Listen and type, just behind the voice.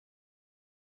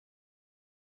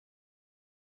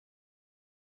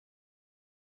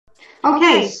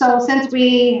Okay, so since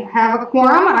we have a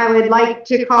quorum, I would like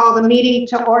to call the meeting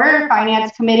to order,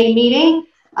 Finance Committee meeting.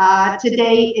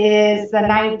 Today is the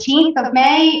 19th of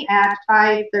May at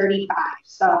 5:35.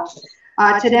 So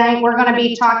today we're going to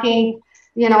be talking,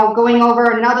 going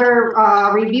over another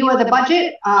review of the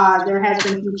budget. There has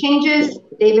been some changes.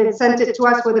 David sent it to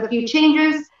us with a few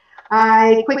changes.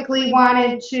 I quickly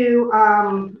wanted to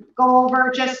go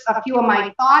over just a few of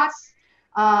my thoughts.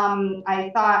 I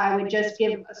thought I would just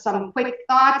give some quick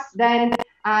thoughts. Then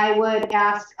I would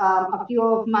ask a few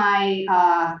of my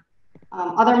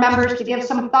other members to give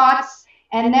some thoughts.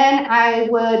 And then I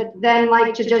would then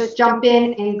like to just jump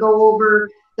in and go over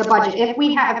the budget. If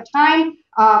we have time,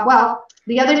 well,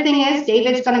 the other thing is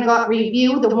David's going to go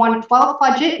review the 112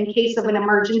 budget in case of an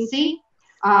emergency,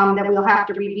 that we'll have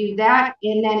to review that.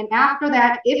 And then after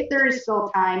that, if there is still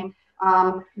time,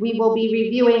 we will be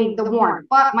reviewing the warrant,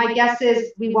 but my guess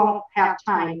is we won't have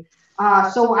time.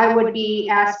 So I would be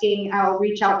asking, I'll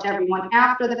reach out to everyone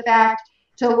after the fact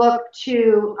to look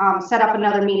to set up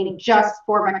another meeting just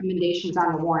for recommendations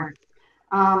on the warrant.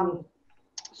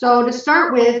 So to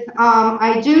start with,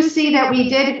 I do see that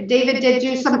David did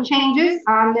do some changes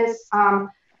on this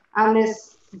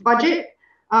budget.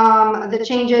 The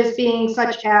changes being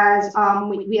such as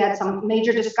we had some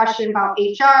major discussion about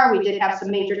HR. We did have some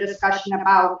major discussion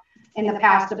about in the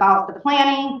past about the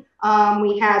planning.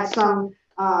 We had some,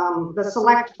 the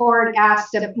select board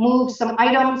asked to move some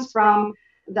items from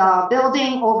the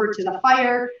building over to the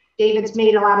fire. David's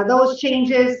made a lot of those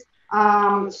changes.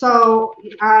 So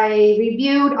I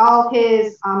reviewed all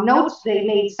his notes. They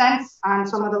made sense on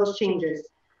some of those changes.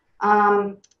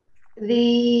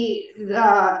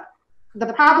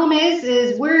 The problem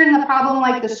is we're in the problem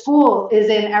like the school is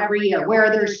in every year, where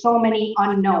there's so many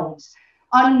unknowns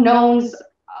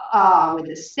with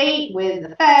the state, with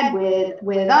the Fed,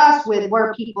 with us, with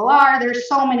where people are. There's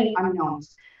so many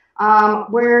unknowns.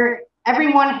 Where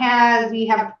we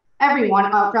have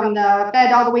everyone from the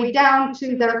Fed all the way down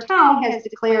to their town has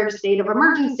declared a state of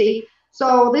emergency.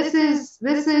 So this is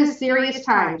serious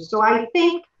times. So I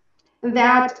think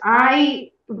that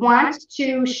I want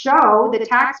to show the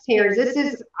taxpayers,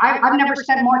 I've never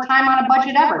spent more time on a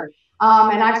budget ever.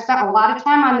 And I've spent a lot of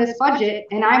time on this budget,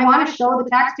 and I want to show the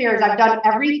taxpayers I've done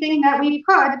everything that we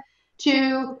could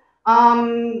to,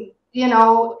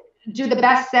 do the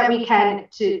best that we can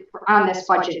on this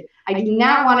budget. I do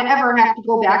not want to ever have to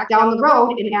go back down the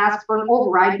road and ask for an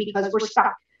override because we're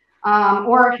stuck,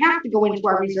 or have to go into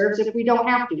our reserves if we don't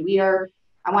have to.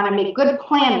 I want to make good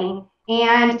planning,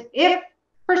 and if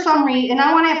for some reason,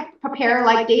 I want to prepare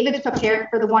like David's prepared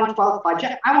for the 112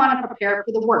 budget. I want to prepare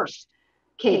for the worst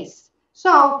case.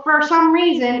 So for some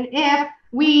reason, if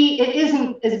it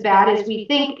isn't as bad as we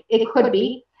think it could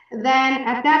be, then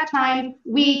at that time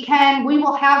we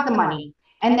will have the money,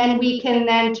 and then we can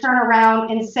then turn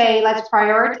around and say, let's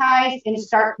prioritize and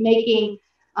start making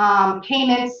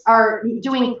payments or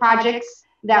doing projects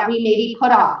that we maybe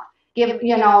put off,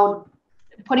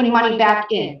 putting money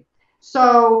back in.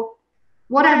 So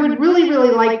what I would really,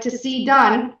 really like to see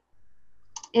done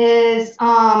is,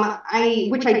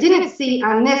 which I didn't see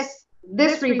on this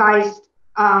revised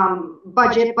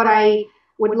budget, but I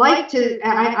would like to,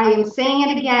 I am saying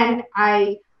it again,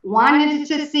 I wanted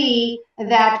to see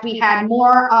that we had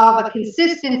more of a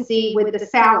consistency with the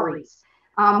salaries.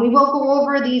 We will go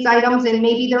over these items, and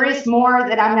maybe there is more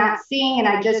that I'm not seeing and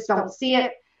I just don't see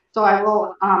it. So I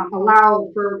will allow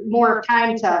for more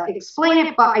time to explain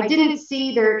it, but I didn't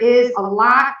see there is a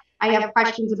lot I have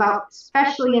questions about,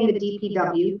 especially in the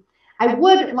DPW. I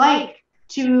would like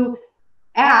to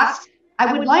ask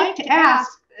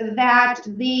that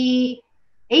the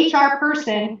HR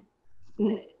person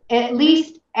at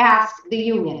least ask the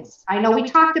unions. I know we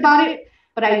talked about it,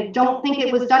 but I don't think it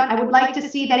was done. I would like to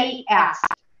see that he asked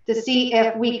to see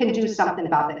if we can do something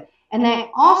about it. And I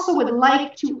also would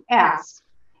like to ask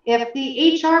if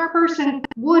the HR person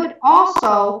would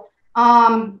also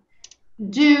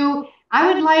I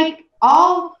would like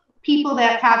all people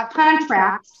that have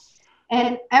contracts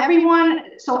and everyone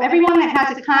that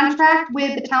has a contract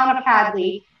with the town of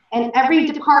Hadley and every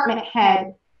department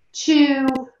head to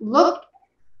look,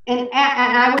 and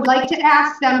I would like to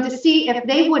ask them to see if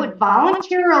they would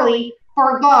voluntarily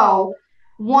forego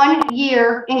 1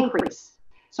 year increase.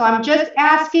 So I'm just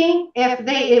asking if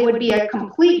it would be a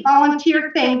complete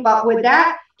volunteer thing, but would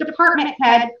that department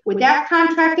head, with that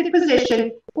contracted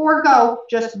position, forego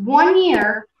just 1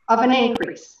 year of an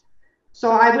increase?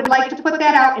 So I would like to put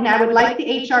that out, and I would like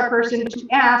the HR person to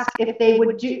ask if they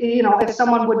would do, if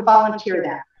someone would volunteer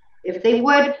that. If they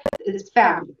would, it's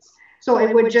fabulous. So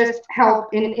it would just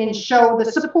help and show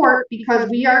the support, because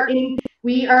we are in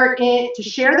We are in to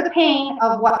share the pain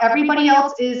of what everybody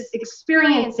else is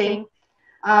experiencing.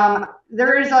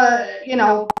 There is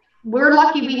we're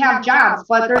lucky we have jobs,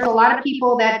 but there's a lot of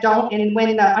people that don't. And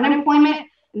when the unemployment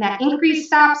and that increase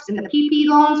stops and the PP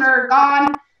loans are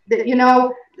gone, that,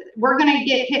 we're going to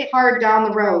get hit hard down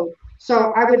the road.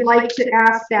 So I would like to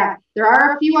ask that. There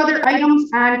are a few other items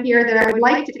on here that I would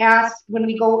like to ask when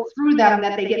we go through them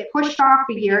that they get pushed off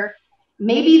a year.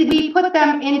 Maybe we put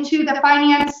them into the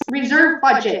finance reserve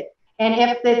budget. And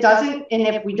if it doesn't, and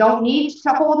if we don't need to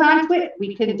hold on to it,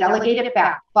 we can delegate it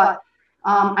back. But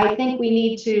I think we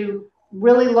need to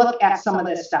really look at some of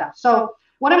this stuff. So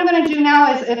what I'm going to do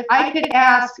now is, if I could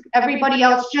ask everybody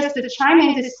else just to chime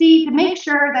in to make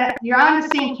sure that you're on the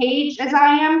same page as I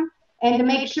am, and to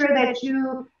make sure that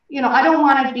I don't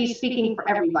want to be speaking for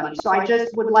everybody. So I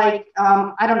just would like,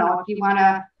 I don't know if you want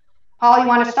to, Paul, you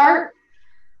want to start?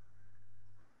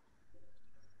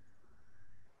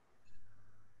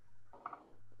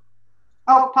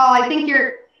 Oh, Paul, I think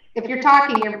if you're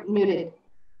talking, you're muted.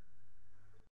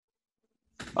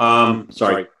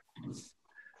 Sorry.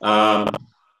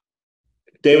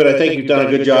 David, I think you've done a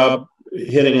good job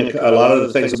hitting a lot of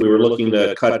the things that we were looking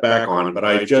to cut back on, but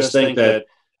I just think that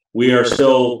we are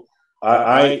still,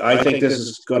 I think this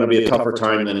is going to be a tougher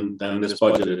time than this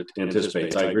budget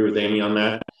anticipates. I agree with Amy on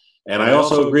that. And I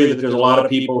also agree that there's a lot of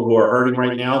people who are hurting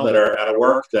right now that are out of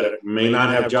work, that may not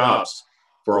have jobs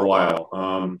for a while.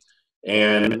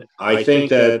 And I think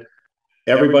that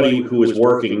everybody who is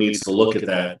working needs to look at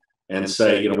that and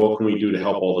say, what can we do to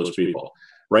help all those people?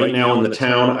 Right now in the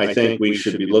town, I think we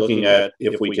should be looking at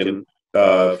if we can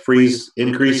freeze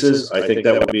increases. I think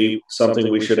that would be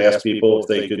something we should ask people if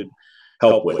they could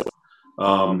help with.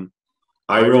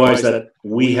 I realize that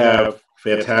we have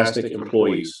fantastic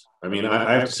employees. I mean,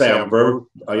 I have to say, I'm very,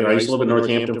 I used to live in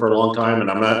Northampton for a long time, and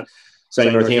I'm not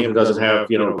saying Northampton doesn't have,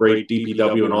 great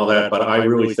DPW and all that, but I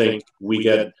really think we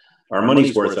get our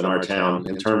money's worth in our town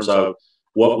in terms of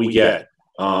what we get.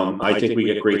 I think we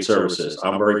get great services.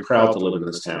 I'm very proud to live in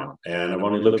this town, and I've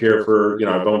only lived here for,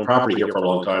 I've owned property here for a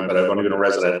long time, but I've only been a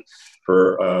resident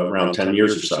for around 10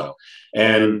 years or so.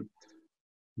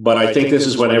 But I think this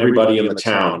is when everybody in the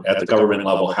town at the government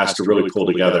level has to really pull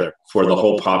together for the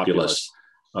whole populace,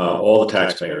 all the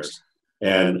taxpayers.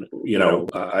 And,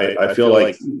 I feel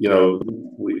like,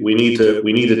 we need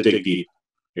to dig deep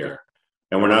here.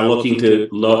 And we're not looking to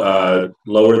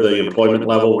lower the employment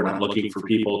level. We're not looking for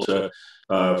people to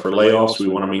for layoffs. We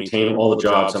want to maintain all the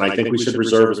jobs. And I think we should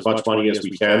reserve as much money as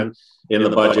we can in the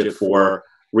budget for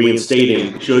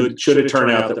reinstating, should it turn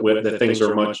out that things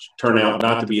turn out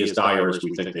not to be as dire as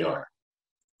we think they are.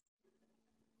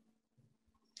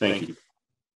 Thank you.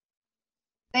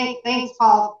 Thanks,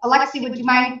 Paul. Alexi, would you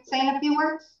mind saying a few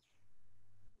words?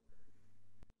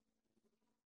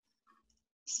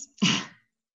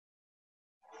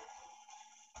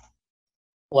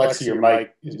 Alexi, your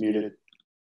mic is muted.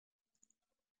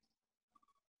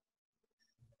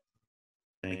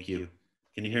 Thank you.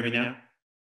 Can you hear me now?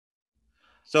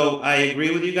 So I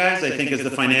agree with you guys. I think as the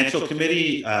financial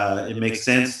committee, it makes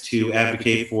sense to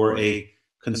advocate for a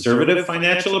conservative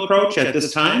financial approach at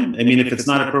this time. I mean, if it's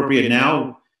not appropriate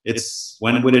now,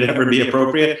 when would it ever be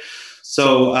appropriate?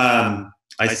 So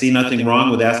I see nothing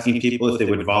wrong with asking people if they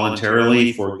would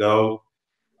voluntarily forego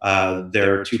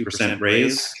their 2%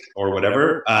 raise or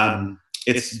whatever.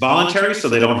 It's voluntary, so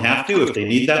they don't have to if they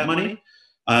need that money.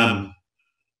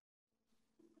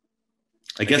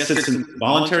 I guess it's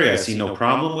voluntary. I see no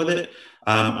problem with it.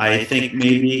 I think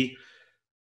maybe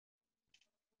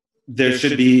there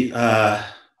should be a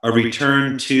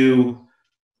return to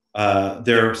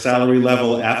their salary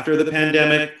level after the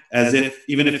pandemic, as if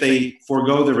even if they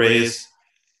forego the raise,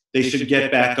 they should get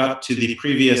back up to the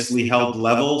previously held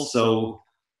level. So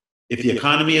if the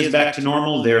economy is back to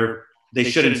normal, they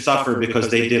shouldn't suffer because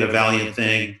they did a valiant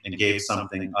thing and gave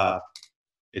something up.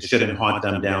 It shouldn't haunt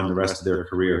them down the rest of their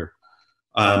career.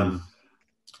 I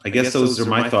guess those are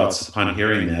my thoughts upon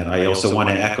hearing that. I also want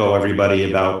to echo everybody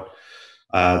about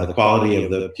the quality of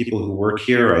the people who work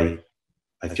here.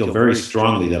 I feel very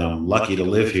strongly that I'm lucky to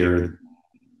live here.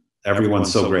 Everyone's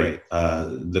so great.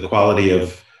 The quality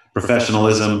of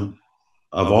professionalism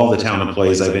of all the town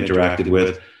employees I've interacted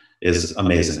with is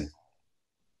amazing.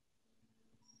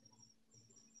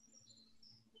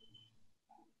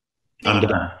 I'm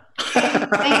done.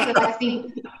 Thank you,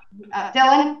 Lexi.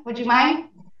 Dylan, would you mind?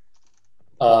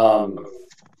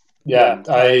 Yeah,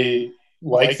 I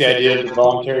like the idea of the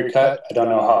voluntary cut. I don't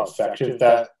know how effective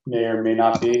that may or may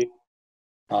not be.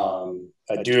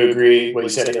 I do agree what you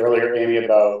said earlier, Amy,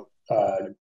 about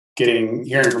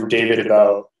hearing from David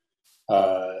about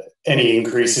any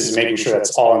increases, making sure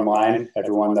that's all in line,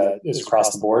 everyone that is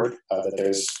across the board, that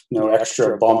there's no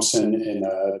extra bumps in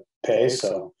pay.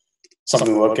 So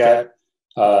something to look at.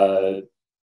 But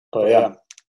yeah,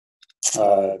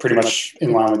 pretty much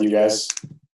in line with you guys.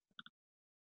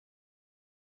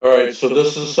 All right, so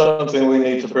this is something we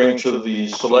need to bring to the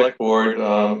select board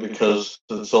because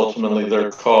it's ultimately their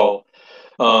call.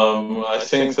 I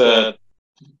think that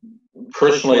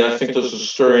personally, I think this is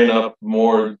stirring up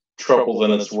more trouble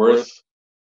than it's worth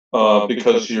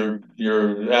because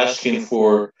you're asking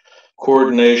for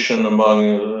coordination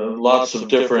among lots of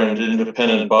different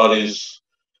independent bodies,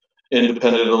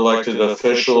 independent elected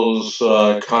officials,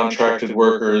 contracted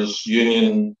workers,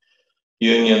 union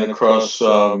across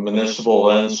municipal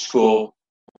and school.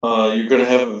 You're going to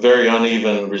have a very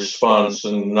uneven response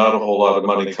and not a whole lot of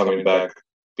money coming back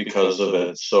because of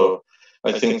it. So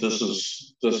I think this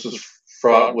is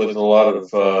fraught with a lot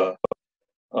of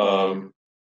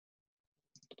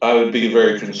I would be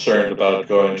very concerned about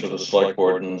going to the select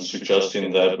board and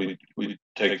suggesting that we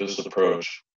take this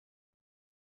approach.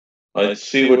 I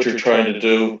see what you're trying to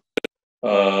do.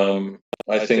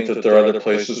 I think that there are other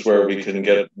places where we can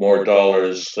get more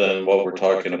dollars than what we're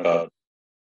talking about.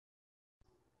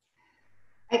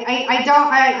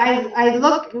 I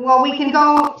look, well, we can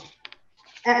go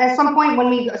at some point when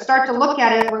we start to look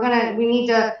at it, we need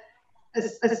to,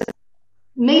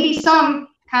 maybe some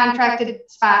contracted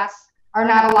spots are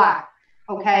not a lot,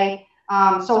 okay?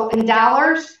 So in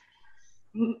dollars,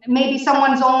 maybe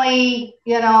someone's only,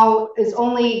 is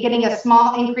only getting a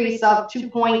small increase of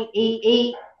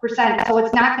 2.88%. So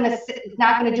it's not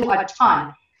going to do a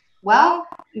ton. Well,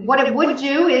 what it would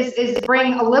do is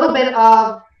bring a little bit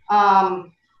of,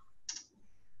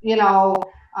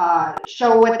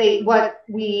 show what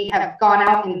we have gone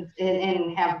out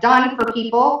and have done for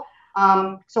people.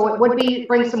 So it would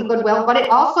bring some goodwill, but it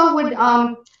also would,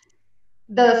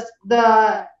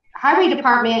 the highway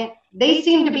department, they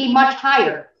seem to be much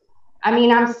higher. I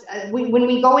mean, when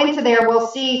we go into there, we'll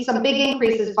see some big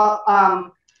increases, but,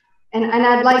 and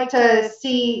I'd like to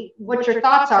see what your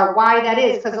thoughts are, why that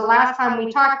is, because the last time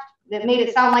we talked, that made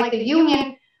it sound like the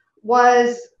union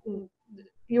was,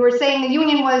 you were saying the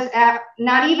union was at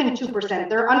not even 2%,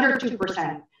 they're under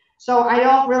 2%. So I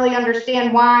don't really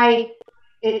understand why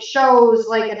it shows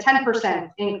like a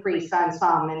 10% increase on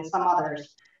some and some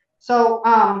others. So,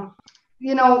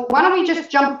 why don't we just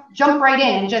jump right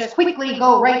in and just quickly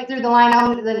go right through the line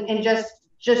and just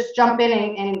jump in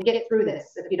and get through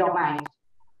this, if you don't mind.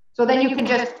 So then you can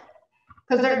just,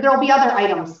 because there'll be other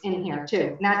items in here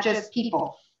too, not just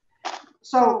people.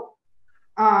 So,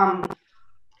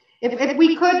 if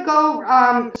we could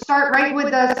go start right with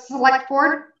the select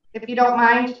board, if you don't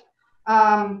mind.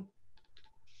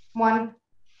 One.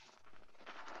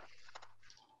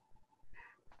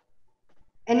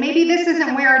 And maybe this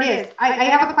isn't where it is. I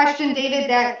have a question, David,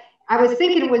 that I was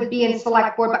thinking would be in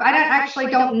select board, but I actually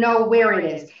don't know where it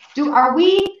is. Are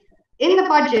we in the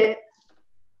budget?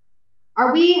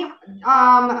 Are we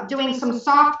doing some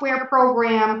software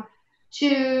program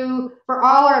for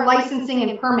all our licensing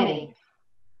and permitting?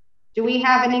 Do we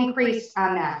have an increase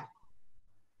on that?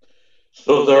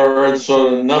 So there are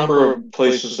a number of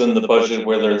places in the budget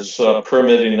where there's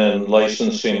permitting and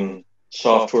licensing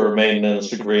software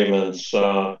maintenance agreements.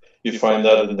 You find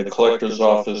that in the collector's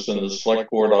office, in the select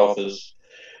board office,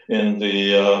 in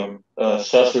the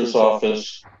assessor's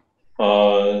office,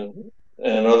 and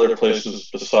other places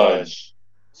besides.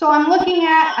 So I'm looking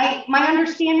at, my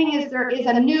understanding is there is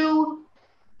a new,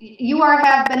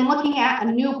 have been looking at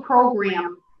a new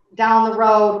program down the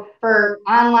road for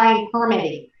online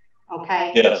permitting,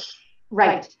 okay? Yes.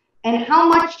 Right. And how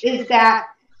much is that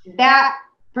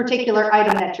particular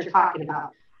item that you're talking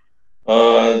about?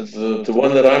 The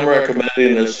one that I'm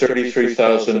recommending is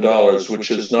 $33,000, which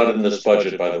is not in this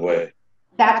budget, by the way.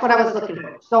 That's what I was looking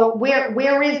for. So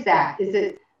where is that? Is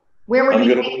it, where would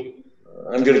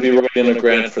I'm going to be writing a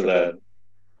grant for that.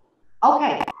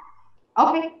 Okay.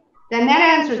 Okay. Then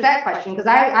that answers that question, because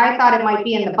I thought it might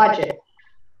be in the budget.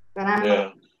 But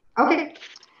yeah. Okay.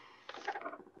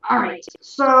 All right.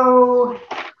 So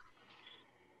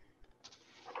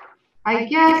I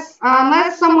guess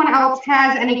unless someone else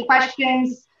has any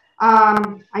questions,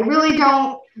 I really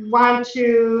don't want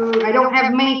to, I don't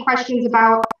have many questions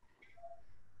about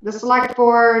the select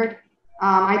board.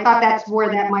 I thought that's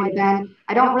where that might have been.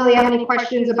 I don't really have any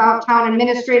questions about town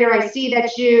administrator. I see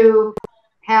that you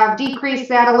have decreased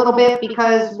that a little bit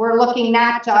because we're looking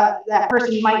not to, that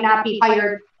person might not be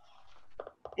hired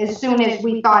as soon as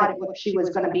we thought she was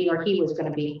going to be or he was going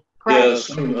to be. Correct?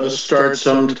 Yes, start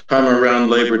sometime around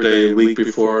Labor Day, a week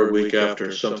before, a week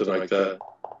after, something like that.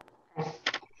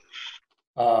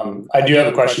 I do have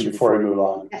a question before we move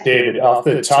on. David, off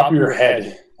the top of your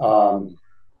head, all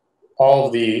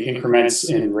of the increments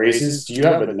in raises, do you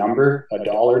have a number, a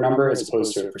dollar number, as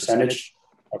opposed to a percentage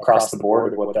across the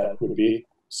board of what that would be?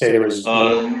 Say there was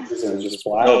just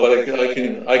flat. No, but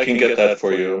I can get that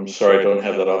for you. I'm sorry, I don't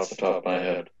have that off the top of my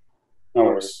head. No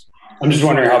worries. I'm just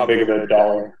wondering how big of a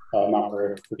dollar amount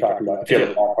we're talking about. If you have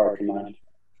a ballpark in mind.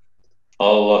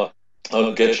 I'll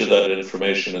get you that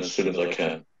information as soon as I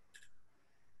can.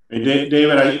 Hey,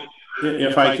 David,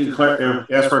 if I could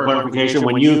ask for a clarification,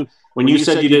 when you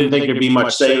said you didn't think there'd be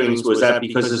much savings, was that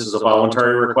because this is a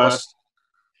voluntary request?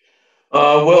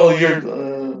 Well,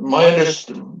 my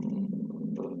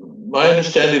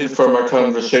understanding from our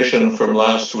conversation from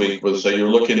last week was that you're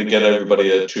looking to get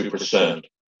everybody at 2%.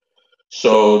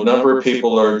 So number of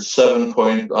people are not 7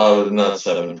 point,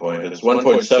 it's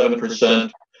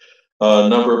 1.7%.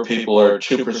 Number of people are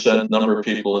 2%, number of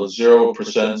people is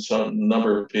 0%, some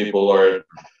number of people are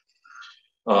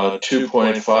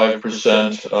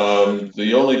 2.5%.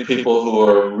 The only people who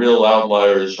are real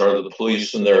outliers are the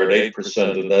police, and they're at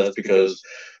 8%, and that's because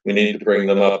we need to bring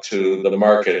them up to the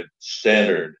market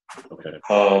standard. Okay.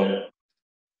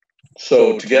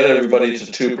 So to get everybody to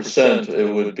 2%,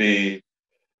 it would be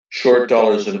short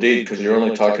dollars indeed, because you're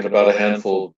only talking about a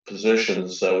handful of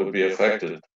positions that would be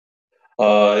affected.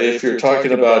 If you're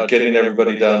talking about getting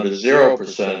everybody down to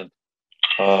 0%,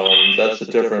 that's a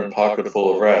different pocket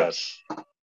full of rats.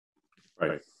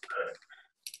 Right.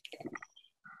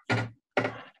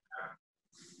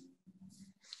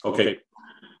 Okay.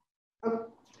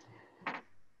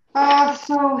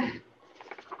 So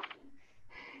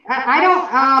I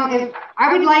don't, if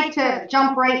I would like to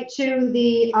jump right to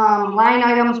the line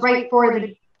items right for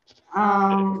the,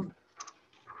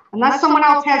 unless someone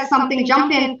else has something,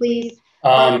 jump in, please.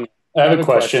 I have a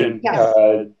question. Yes.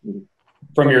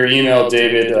 From your email,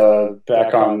 David,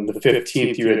 back on the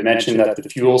 15th, you had mentioned that the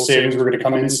fuel savings were going to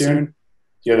come in soon.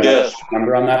 Do you have a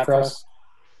number on that for us?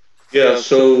 Yeah,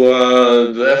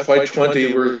 so the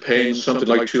FY20, we're paying something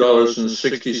like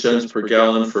 $2.60 per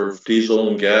gallon for diesel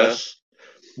and gas.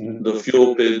 Mm-hmm. The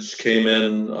fuel bids came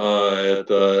in at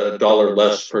 $1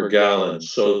 less per gallon.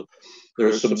 So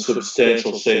there's some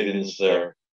substantial savings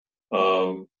there,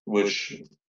 which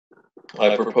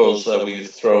I propose that we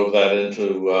throw that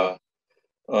into,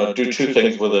 do two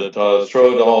things with it.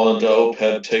 Throw it all into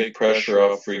OPEB, take pressure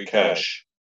off free cash.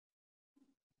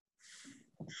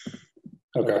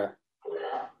 Okay.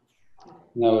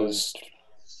 That was.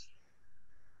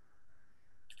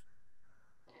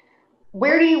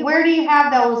 Where do you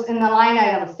have those in the line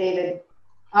items, David?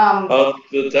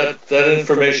 That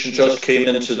information just came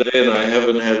in today, and I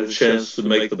haven't had a chance to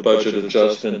make the budget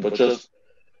adjustment. But just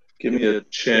give me a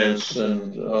chance,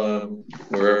 and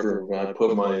wherever I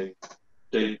put my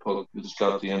date book, it's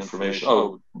got the information.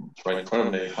 Oh, it's right in front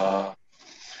of me.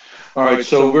 All right,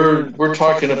 so we're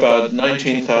talking about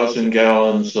 19,000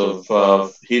 gallons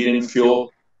of heating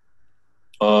fuel,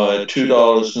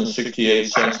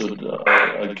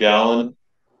 $2.68 a gallon.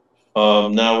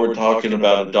 Now we're talking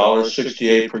about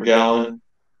 $1.68 per gallon.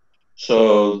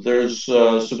 So there's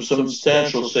some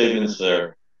substantial savings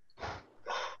there.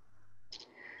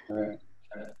 All right.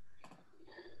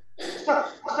 So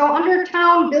under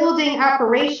town building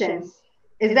operations,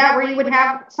 is that where you would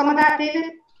have some of that,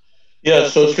 David? Yeah,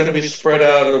 so it's going to be spread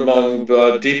out among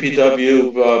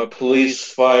DPW, police,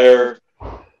 fire,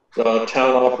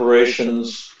 town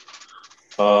operations,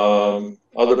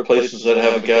 other places that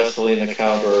have a gasoline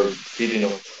account or heating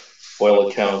oil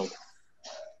account.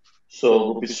 So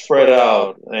it'll be spread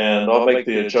out, and I'll make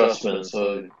the adjustments.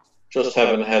 Just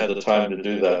haven't had the time to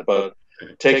do that, but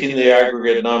taking the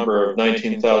aggregate number of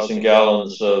 19,000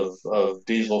 gallons of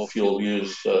diesel fuel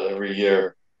used every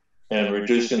year and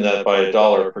reducing that by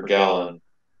 $1 per gallon,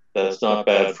 that's not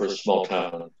bad for a small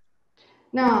town.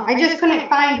 No, I just couldn't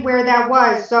find where that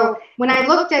was. So when I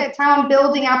looked at town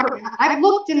building, I've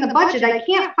looked in the budget. I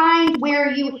can't find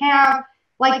where you have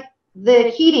like the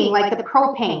heating, like the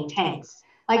propane tanks,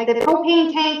 like the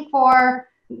propane tank for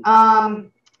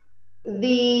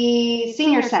the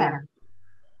senior center.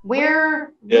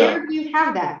 Where do you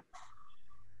have that?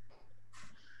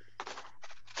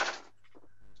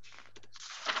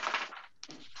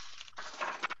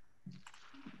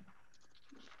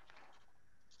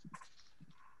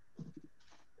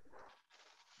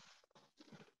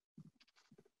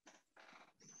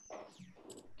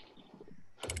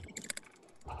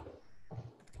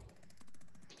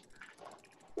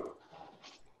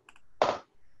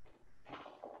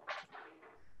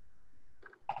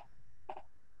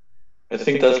 I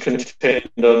think that's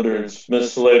contained under, it's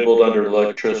mislabeled under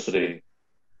electricity.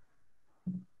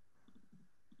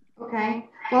 Okay.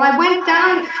 Well, I went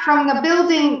down from the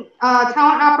building,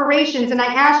 town operations, and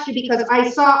I asked you because I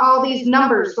saw all these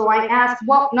numbers. So I asked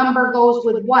what number goes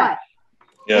with what.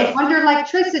 Yeah. And under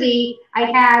electricity,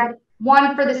 I had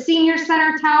one for the senior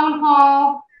center, town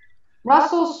hall,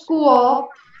 Russell School,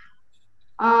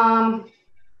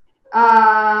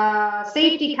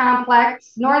 safety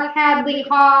complex, North Hadley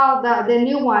Hall, the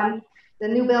new one, the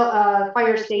new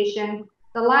fire station,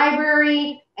 the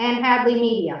library, and Hadley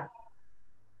Media.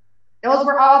 Those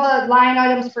were all the line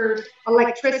items for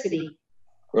electricity.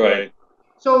 Right.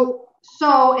 So,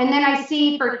 and then I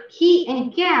see for heat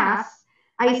and gas,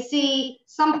 I see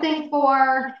something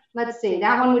for, let's see,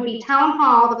 that one would be town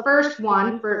hall, the first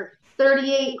one for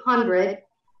 3,800.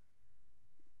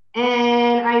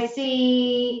 And I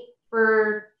see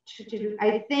for,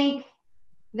 I think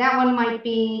that one might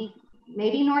be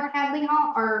maybe North Hadley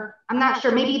Hall, or I'm not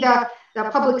sure, maybe the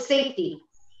public safety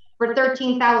for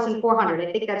 13,400.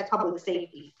 I think that's public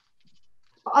safety.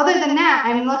 But other than that,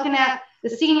 I'm looking at the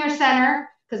senior center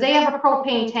because they have a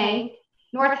propane tank.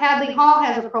 North Hadley Hall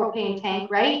has a propane tank,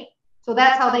 right? So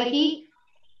that's how they heat.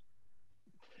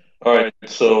 All right.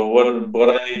 So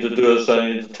what I need to do is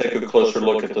I need to take a closer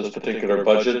look at this particular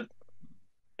budget,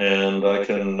 and I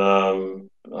can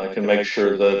make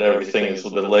sure that everything is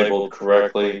labeled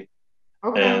correctly,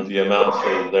 Okay. and the amounts that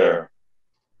are there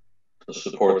to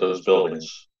support those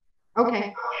buildings.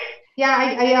 Okay.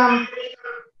 Yeah,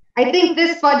 I think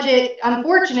this budget,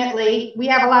 unfortunately, we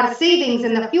have a lot of savings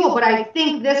in the fuel, but I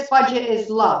think this budget is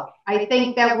low. I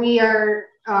think that we are,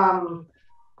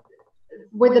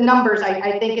 with the numbers,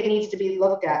 I think it needs to be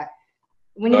looked at.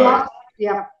 When you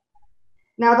yeah.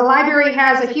 Now the library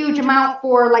has a huge amount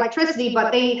for electricity,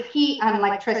 but they heat on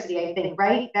electricity, I think,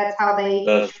 right? That's how they.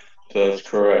 That's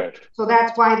correct. So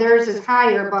that's why theirs is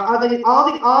higher, but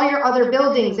all your other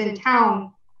buildings in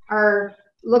town are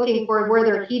looking for where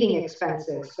their heating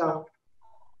expenses. So,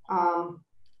 all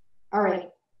right.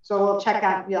 So we'll check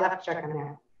on. You'll have to check on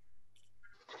that.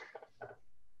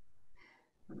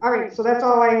 All right. So that's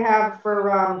all I have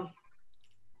for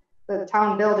the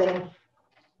town building.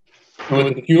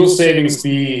 Would the fuel savings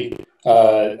be?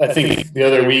 I think the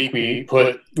other week we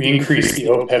increased the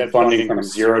OPEB funding from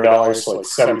 $0 to like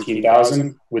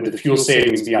 17,000. Would the fuel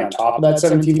savings be on top of that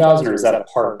 17,000, or is that a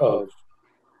part of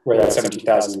where that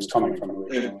 17,000 was coming from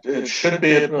originally? It should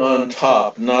be on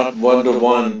top, not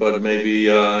 1-to-1, but maybe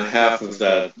half of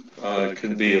that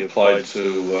can be applied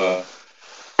to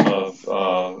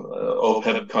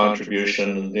OPEB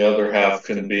contribution, and the other half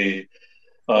can be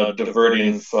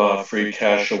diverting free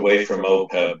cash away from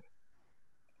OPEB.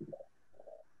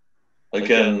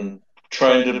 Again,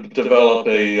 trying to develop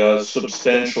a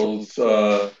substantial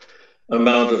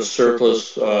amount of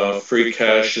surplus free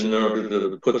cash in order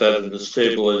to put that into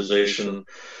stabilization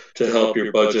to help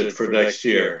your budget for next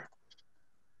year.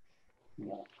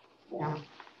 Yeah.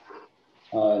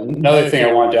 Another thing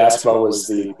I wanted to ask about was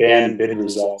the band bid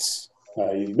results.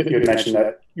 You had mentioned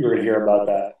that you were going to hear about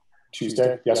that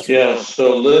yesterday. Yeah,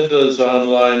 so Linda's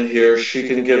online here. She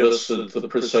can give us the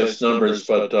precise numbers,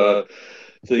 but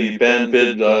the band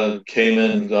bid came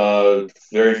in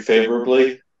very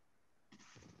favorably.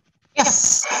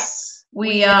 Yes,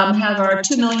 we have our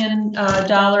 $2 million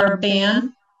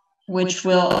ban, which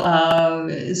will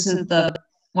is the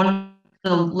one of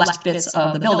the last bits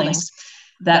of the buildings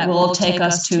that will take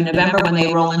us to November when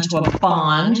they roll into a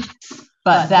bond.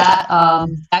 But that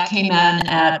came in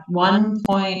at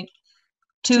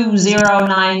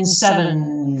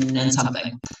 1.2097 and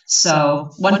something,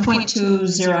 so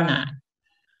 1.209.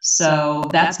 So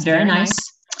that's very nice.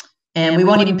 And we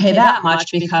won't even pay that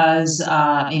much because,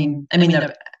 I mean,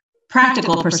 the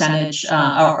practical percentage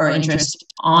or interest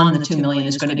on the $2 million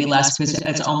is going to be less because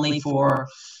it's only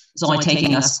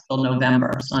taking us till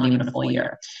November. It's not even a full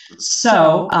year.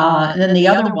 So then the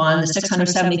other one, the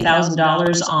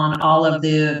 $670,000 on all of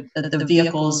the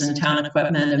vehicles and town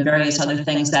equipment and various other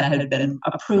things that had been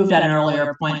approved at an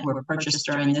earlier point were purchased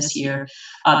during this year.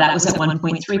 That was at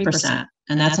 1.3%.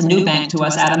 And that's a new bank to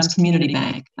us, Adams Community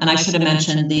Bank. And I should have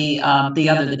mentioned the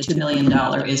 $2 million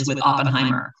is with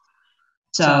Oppenheimer.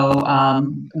 So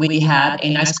we had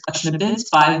a nice collection of bids,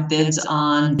 5 bids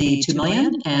on the $2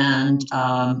 million and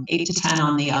 8 to 10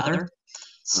 on the other.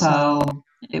 So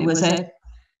it's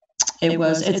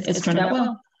turned out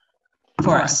well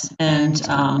for us. And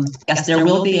yes, there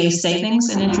will be a savings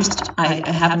in interest. I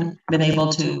haven't been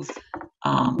able to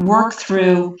work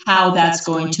through how that's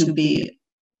going to be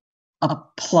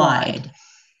applied.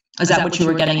 Is that what you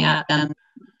were getting at? And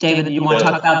David, do you want to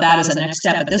talk about that as a next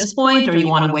step at this point, or you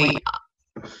want to wait?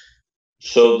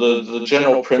 So the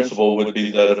general principle would be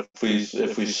that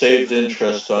if we saved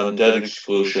interest on debt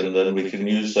exclusion, then we can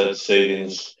use that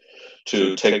savings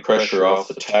to take pressure off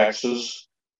the taxes.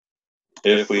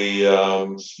 If we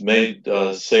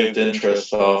saved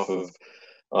interest off of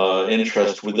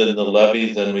interest within the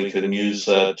levy, then we can use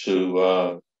that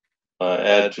to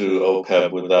add to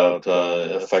OPEB without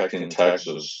affecting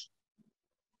taxes.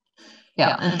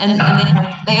 Yeah, and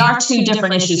they are two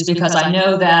different issues, because I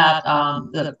know that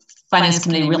the Finance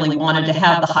Committee really wanted to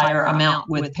have the higher amount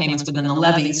with payments within the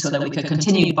levy so that we could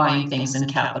continue buying things in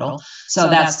capital. So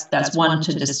that's one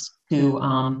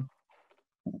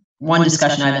one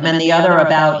discussion item, and the other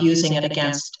about using it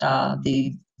against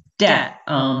the debt.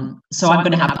 So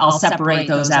I'll separate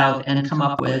those out and come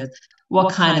up with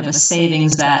what kind of a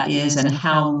savings that is and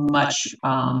how much.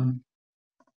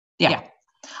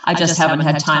 I just haven't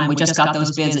had time. We just got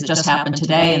those bids. It just happened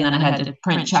today, and then I had to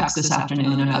print checks this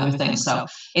afternoon and other things. So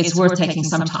it's worth taking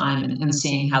some time and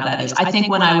seeing how that is. I think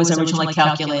when I was originally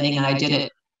calculating, and I did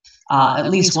it at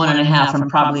least 1.5 and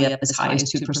probably up as high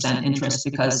as 2% interest,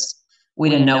 because we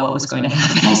didn't know what was going to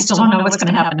happen. I still don't know what's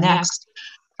going to happen next.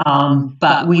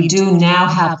 But we do now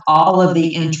have all of the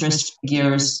interest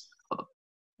figures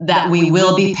that we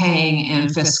will be paying in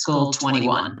fiscal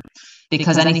 21,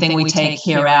 because anything we take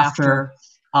hereafter,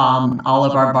 all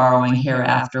of our borrowing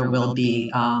hereafter will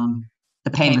be,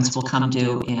 the payments will come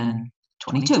due in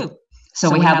 22.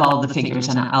 So we have all the figures,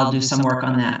 and I'll do some work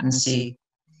on that and see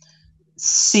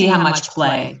how much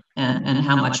play and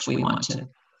how much we want to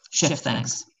shift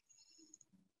things.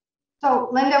 So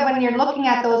Linda, when you're looking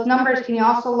at those numbers, can you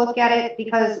also look at it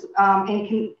because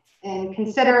and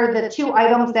consider the two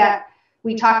items that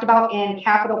we talked about in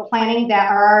capital planning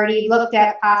that are already looked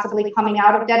at possibly coming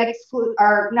out of debt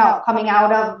coming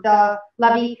out of the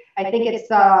levy? I think it's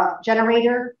the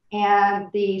generator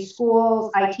and the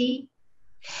school's IT.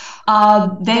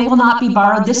 They will not be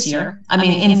borrowed this year. I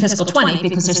mean, in fiscal 20,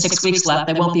 because there's 6 weeks left,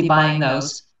 they won't be buying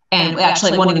those. And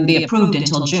actually, it won't even be approved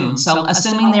until June. So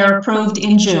assuming they're approved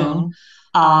in June,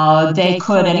 they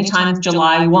could anytime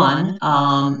July 1,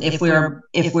 if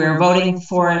we're voting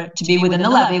for it to be within the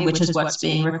levy, which is what's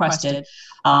being requested,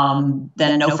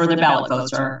 then no further ballot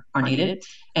votes are needed.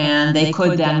 And they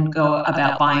could then go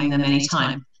about buying them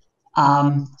anytime.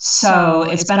 So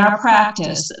it's been our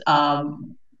practice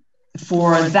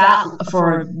for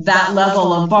that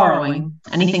level of borrowing,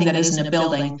 anything that isn't a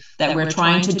building, that we're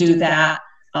trying to do that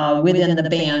within the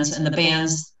bands, and the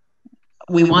bands,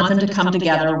 we want them to come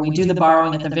together. We do the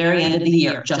borrowing at the very end of the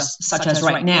year, just such as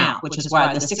right now, which is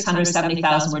why the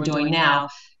 $670,000 we're doing now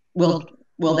will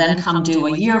then come due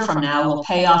a year from now. We'll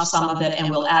pay off some of it, and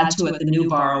we'll add to it the new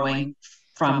borrowing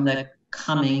from the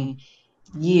coming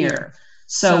year.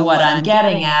 So what I'm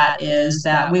getting at is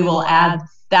that we will add,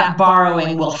 that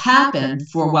borrowing will happen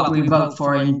for what we vote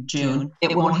for in June.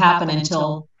 It won't happen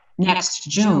until next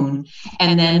June,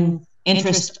 and then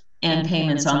interest and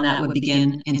payments on that would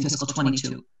begin in fiscal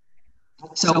 22.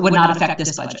 So it would not affect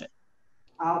this budget.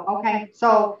 Oh, okay.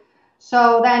 So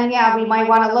then, yeah, we might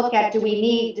want to look at, do we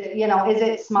need, is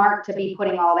it smart to be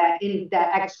putting all that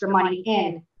extra money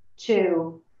in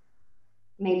to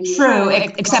maybe. True,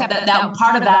 except that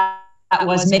part of that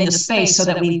was made the space so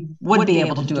that we would be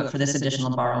able to do it for this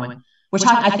additional borrowing. We're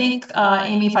talking, I think,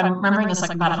 Amy, if I'm remembering, it's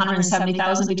like about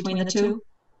 170,000 between the two.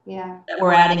 Yeah. That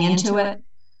we're adding into it.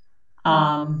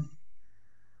 What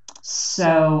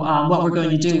we're going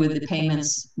to do with the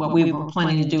payments, what we were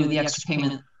planning to do with the extra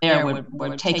payment there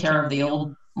would take care of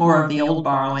more of the old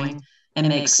borrowing and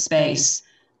make space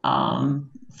for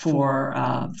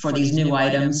these new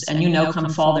items. And come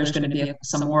fall, there's going to be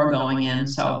some more going in.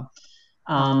 So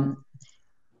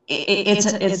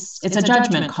it's a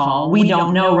judgment call. We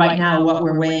don't know right now what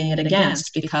we're weighing it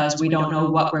against, because we don't know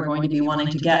what we're going to be wanting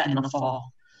to get in the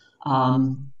fall.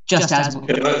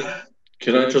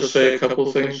 Can I just say a couple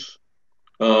of things?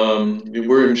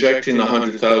 We're injecting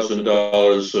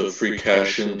 $100,000 of free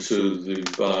cash into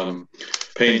the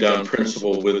paying down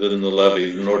principal within the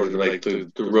levy in order to make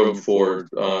the room for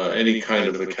any kind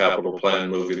of a capital plan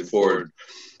moving forward.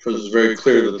 Because it's very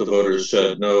clear that the voters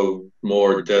said no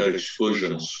more debt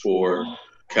exclusions for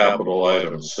capital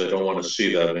items. They don't want to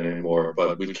see that anymore,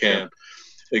 but we can't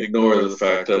ignore the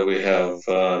fact that we have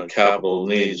capital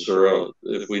needs, or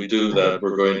if we do that,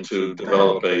 we're going to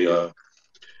develop a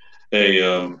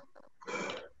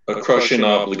crushing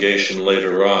obligation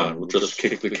later on. We'll just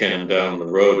kick the can down the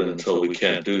road until we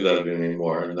can't do that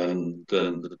anymore, and then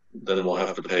we'll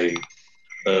have to pay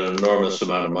an enormous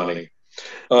amount of money.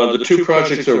 The two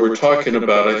projects that we're talking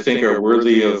about, I think, are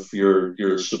worthy of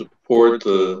your support.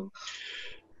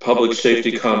 public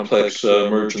safety complex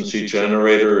emergency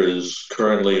generator is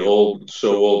currently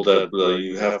so old that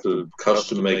you have to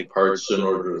custom make parts in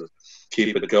order to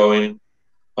keep it going.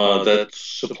 That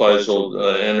supplies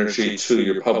energy to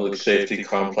your public safety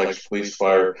complex, police,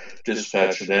 fire,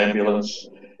 dispatch, and ambulance.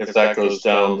 If that goes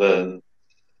down,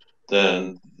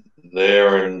 then they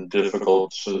are in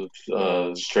difficult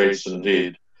straits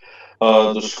indeed.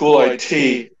 The school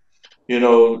IT,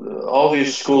 all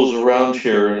these schools around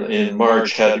here in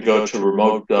March had to go to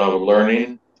remote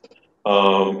learning.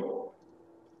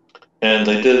 And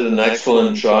they did an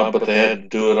excellent job, but they had to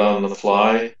do it on the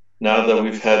fly. Now that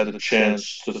we've had the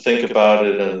chance to think about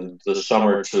it and the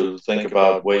summer to think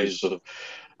about ways of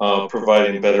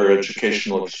providing better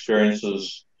educational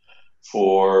experiences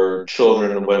for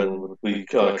children when we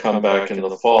come back in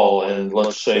the fall, and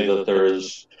let's say that there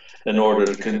is, in order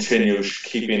to continue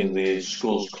keeping the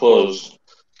schools closed,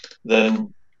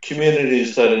 then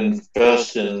communities that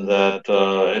invest in that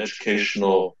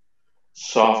educational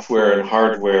software and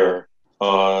hardware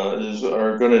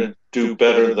are going to do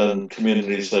better than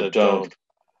communities that don't.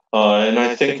 And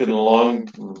I think in the long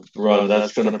run,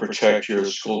 that's going to protect your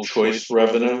school choice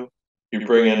revenue. You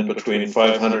bring in between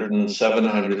 $500,000 and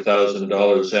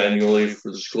 $700,000 annually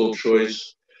for the school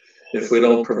choice. If we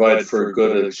don't provide for a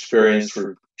good experience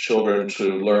for children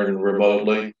to learn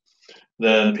remotely,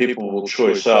 then people will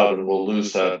choice out and we'll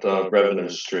lose that revenue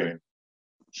stream.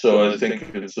 So I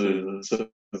think it's a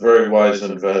very wise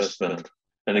investment.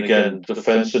 And again,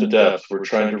 defense in depth, we're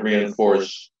trying to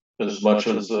reinforce as much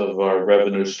of our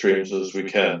revenue streams as we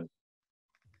can.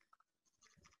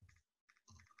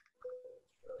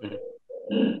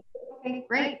 Okay,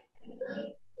 great.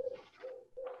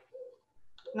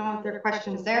 No other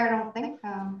questions there, I don't think.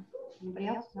 Anybody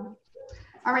else? No.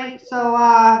 All right, so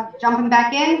jumping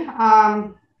back in,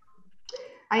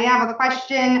 I have a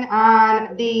question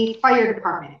on the fire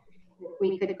department. If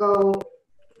we could go,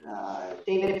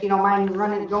 David, if you don't mind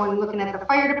going looking at the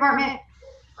fire department.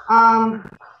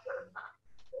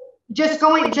 Just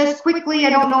quickly, I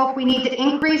don't know if we need to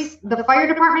increase the fire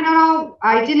department at all.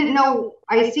 I didn't know,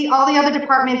 I see all the other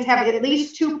departments have at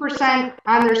least 2%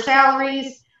 on their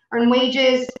salaries and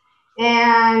wages,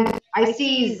 and I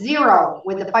see 0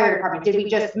 with the fire department. Did we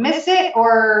just miss it,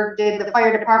 or did the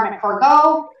fire department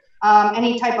forego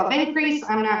any type of increase?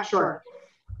 I'm not sure.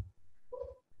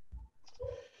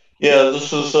 Yeah,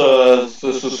 this is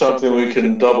something we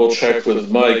can double check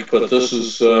with Mike, but this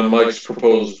is Mike's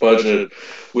proposed budget,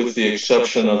 with the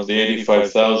exception of the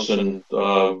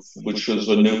 $85,000, which was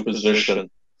a new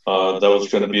position. That was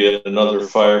going to be another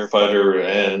firefighter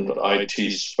and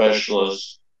IT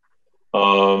specialist,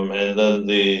 and then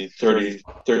the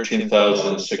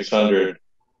 $13,600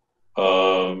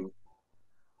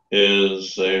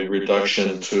 is a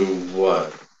reduction to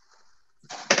what?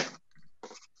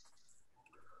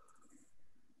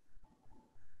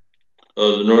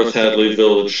 The North Hadley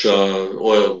Village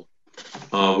oil,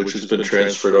 which has been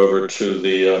transferred over to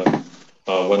the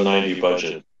 190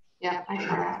 budget. Yeah, I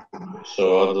saw that.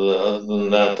 So other than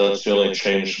that, that's the only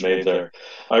change made there.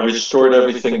 I restored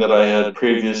everything that I had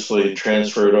previously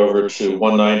transferred over to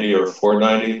 190 or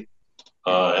 490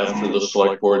 after the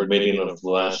select board meeting of the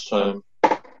last time.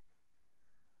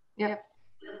 Yep.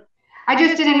 I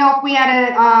just didn't know if we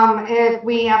had if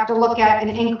we have to look at an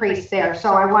increase there.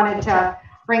 So I wanted to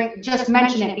just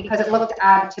mention it because it looked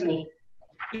odd to me.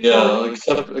 Yeah,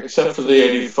 except for the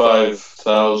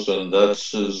 85,000,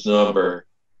 that's his number.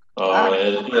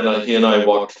 And he and I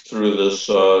walked through this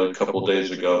a couple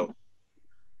days ago.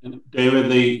 David,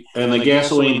 the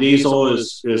gasoline diesel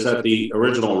is at the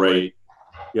original rate.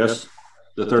 Yes,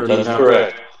 the 13. That's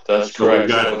correct. That's so correct. We've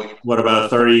got what about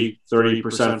a 30%,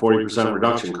 40%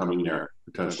 reduction coming there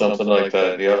potentially? Something like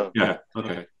that. Yeah. Yeah.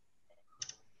 Okay.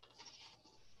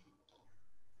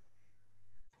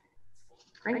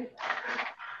 Great.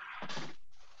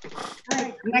 All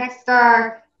right. Next,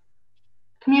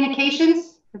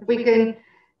 communications. If we can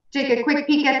take a quick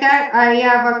peek at that, I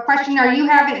have a question. I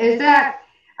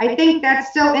think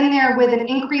that's still in there with an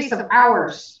increase of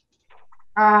hours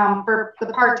for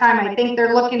the part-time. I think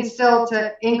they're looking still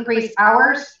to increase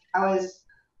hours. I was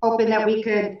hoping that we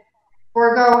could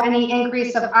forego any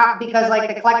increase of, because like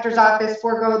the collector's office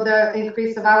forego the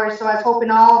increase of hours. So I was hoping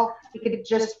we could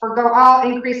just forego all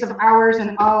increase of hours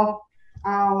and all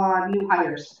new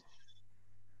hires.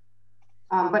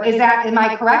 But am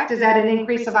I correct? Is that an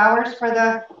increase of hours for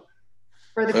the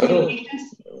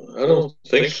communications? I don't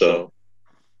think so.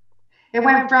 It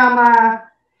went from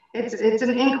it's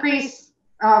an increase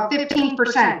of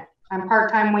 15% on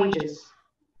part-time wages.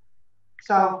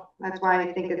 So that's why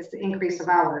I think it's the increase of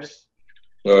hours.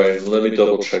 All right, let me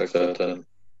double check that then.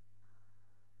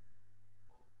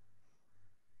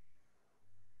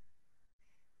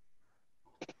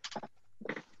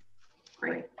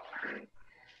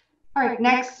 All right,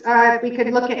 next, if we could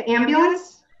look at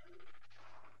ambulance.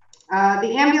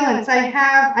 The ambulance,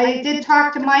 I did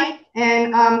talk to Mike,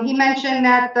 and he mentioned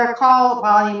that the call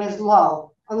volume is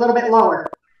low, a little bit lower.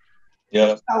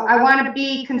 Yeah. So I want to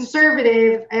be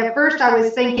conservative. At first, I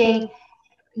was thinking,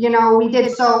 you know, we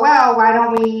did so well, why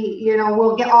don't we, you know,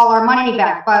 we'll get all our money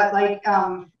back. But like,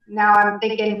 now I'm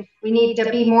thinking we need to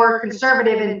be more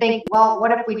conservative and think, well,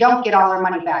 what if we don't get all our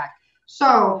money back?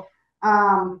 So,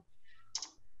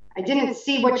 I didn't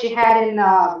see what you had in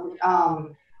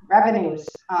revenues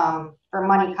for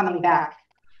money coming back.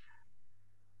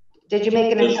 Did you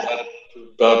make an adjustment?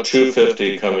 About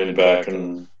 250 coming back,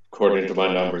 and according to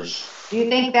my numbers. Do you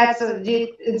think that's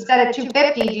instead of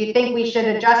 250? Do you think we should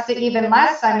adjust it even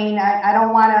less? I mean, I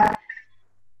don't want to.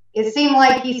 It seemed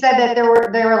like he said that they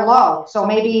were low, so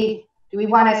maybe do we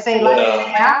want to say like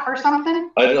half or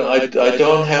something? I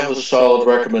don't have a solid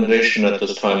recommendation at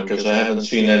this time because I haven't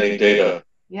seen any data.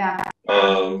 Yeah.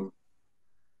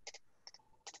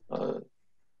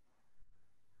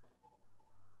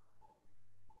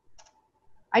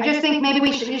 I just think maybe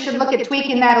you should look at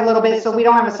tweaking that a little bit so we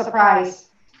don't have a surprise.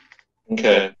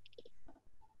 Okay.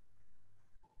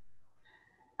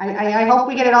 I hope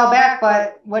we get it all back,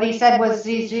 but what he said was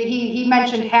he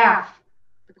mentioned half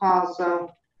the calls,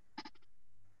 so.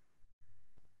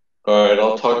 All right,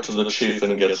 I'll talk to the chief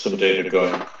and get some data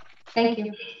going. Thank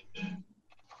you.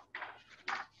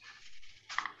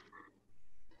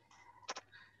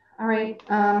 All right.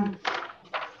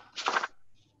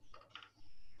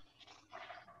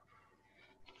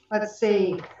 Let's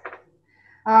see.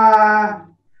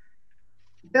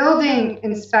 Building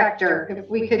inspector, if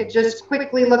we could just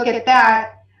quickly look at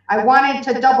that. I wanted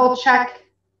to double check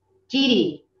Dee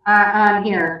Dee on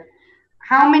here.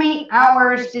 How many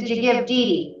hours did you give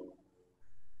Dee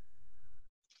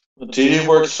Dee? Dee Dee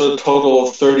works a total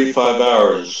of 35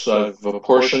 hours. I've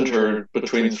apportioned her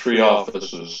between 3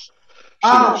 offices.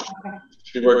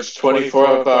 She works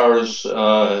 24 hours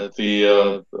at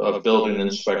the building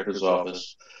inspector's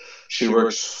office. She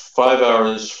works 5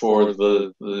 hours for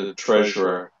the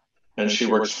treasurer, and she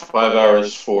works 5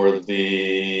 hours for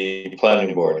the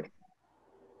planning board.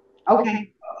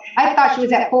 Okay. I thought she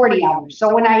was at 40 hours.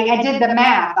 So when I did the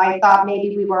math, I thought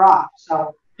maybe we were off.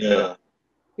 So yeah.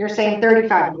 You're saying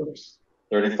 35 hours.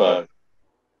 35.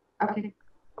 Okay.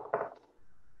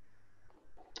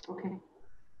 Okay.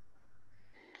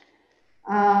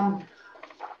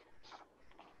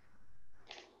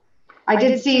 I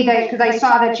did see that because I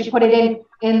saw that you put it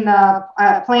in the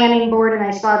planning board, and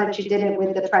I saw that you did it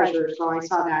with the treasurer, so I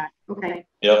saw that. Okay.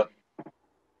 Yep.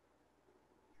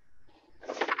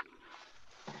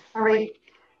 All right.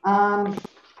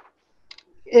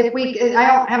 If I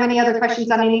don't have any other questions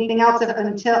on anything else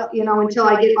until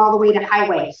I get all the way to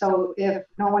highway. So if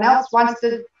no one else wants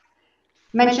to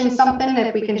mention something,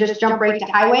 if we can just jump right to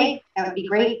highway, that would be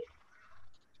great.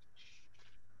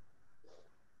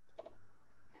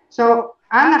 So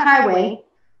on the highway,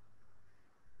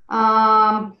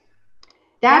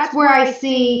 that's where I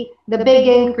see the big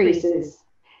increases.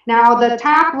 Now the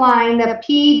top line, the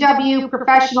PW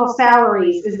professional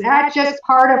salaries, is that just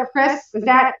part of Chris? Is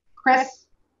that Chris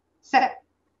set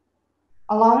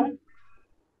alone?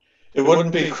 It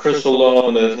wouldn't be Chris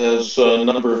alone. It has a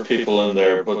number of people in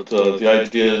there, but the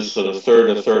idea is that a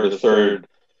third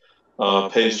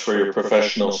pays for your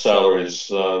professional salaries.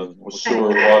 Sewer,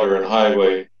 water, and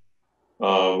highway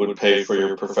would pay for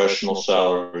your professional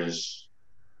salaries.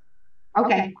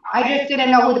 Okay, I just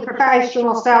didn't know who the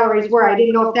professional salaries were. I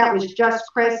didn't know if that was just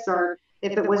Chris or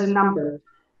if it was a number.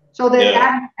 So the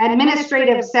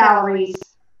administrative salaries,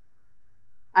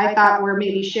 I thought were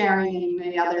maybe sharing and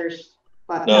maybe others,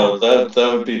 but no, that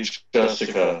would be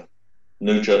Jessica,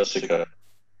 new Jessica.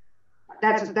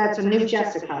 That's a new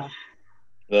Jessica.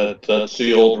 That's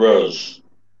the old Rose.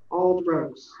 Old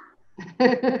Rose.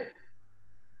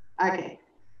 Okay.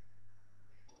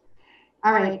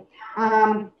 All right.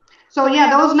 So yeah,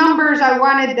 those numbers I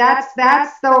wanted. That's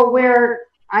the where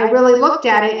I really looked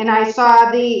at it, and I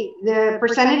saw the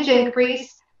percentage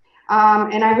increase,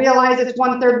 and I realize it's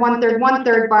 1/3, 1/3,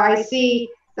 1/3, but I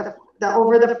see the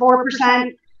over the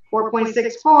 4%,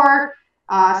 4.64,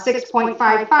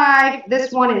 6.55.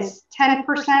 This one is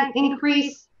 10%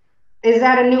 increase. Is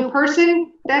that a new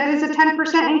person? That is a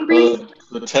 10% increase.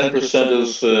 The 10%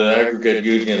 is the aggregate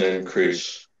union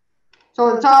increase.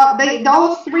 So it's all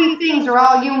those three things are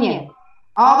all union.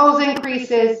 All those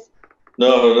increases.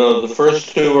 No, the first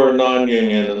two are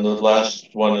non-union, and the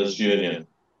last one is union.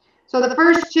 So the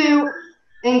first two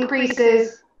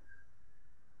increases.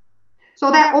 So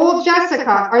that old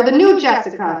Jessica or the new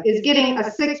Jessica is getting a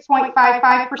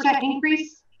 6.55%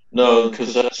 increase. No,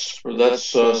 because that's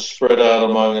spread out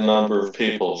among a number of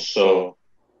people. So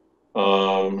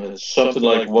it's something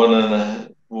like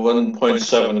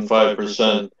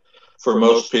 1.75% for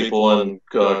most people, and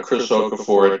Chris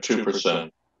Okafor at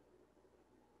 2%.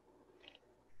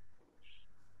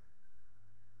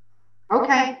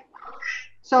 Okay.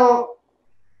 So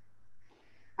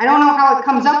I don't know how it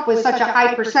comes up with such a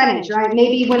high percentage, right?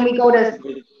 Maybe when we go to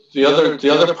the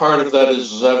other part of that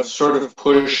is I've sort of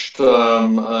pushed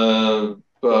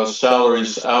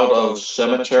salaries out of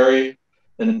cemetery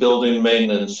and building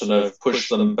maintenance, and I've pushed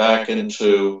them back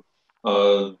into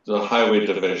the highway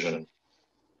division.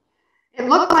 it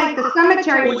looked like the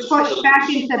cemetery was pushed back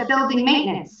into building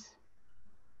maintenance.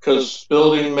 Because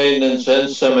building maintenance and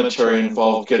cemetery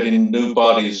involve getting new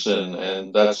bodies in,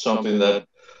 and that's something that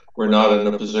we're not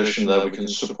in a position that we can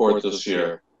support this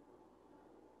year.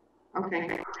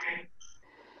 Okay.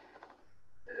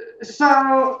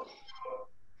 So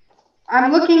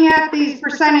I'm looking at these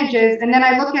percentages, and then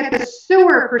I look at the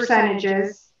sewer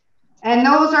percentages, and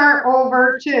those are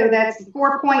over too. That's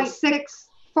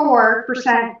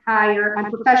 4.64% higher on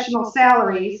professional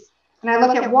salaries. And I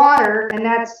look at water, and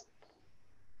that's,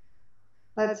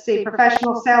 let's see,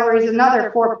 professional salaries,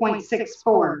 another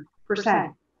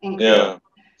 4.64% increase. Yeah.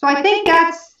 So I think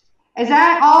is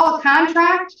that all a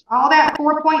contract? All that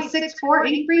 4.64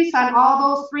 increase on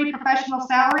all those three professional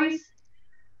salaries?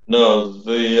 No,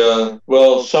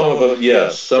 well, some of it,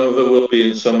 yes, some of it will be,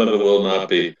 and some of it will not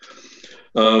be.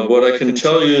 What I can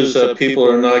tell you is that people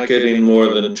are not getting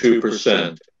more than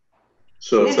 2%.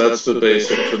 So if that's the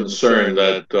basic concern,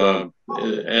 that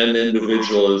an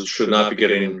individual should not be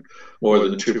getting more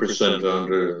than 2%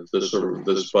 under this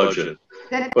budget.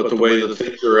 But the way that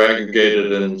things are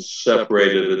aggregated and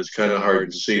separated, it's kind of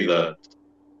hard to see that.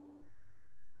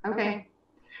 Okay,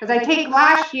 because I take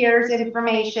last year's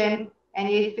information, and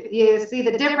you see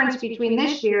the difference between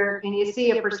this year, and you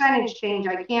see a percentage change.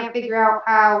 I can't figure out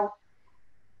how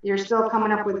you're still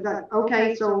coming up with that.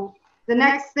 Okay, so the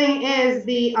next thing is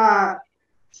the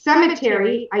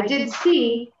cemetery. I did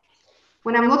see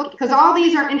when I'm looking, because all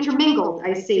these are intermingled.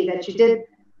 I see that you did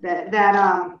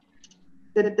the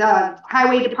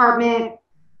highway department,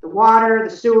 the water, the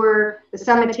sewer, the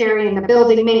cemetery, and the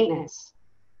building maintenance.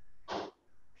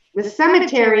 The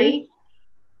cemetery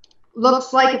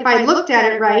looks like, if I looked at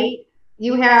it right,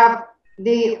 you have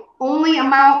the only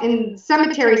amount in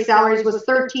cemetery salaries was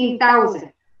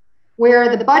 $13,000, where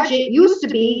the budget used to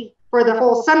be for the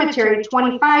whole cemetery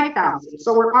 $25,000.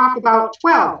 So we're off about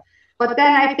 12. But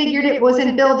then I figured it was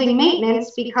in building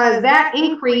maintenance because that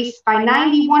increased by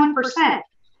 91%.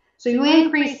 So you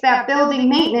increase that building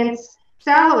maintenance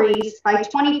salaries by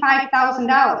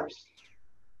 $25,000.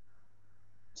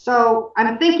 So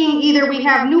I'm thinking either we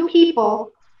have new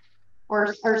people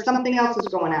or something else is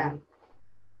going on.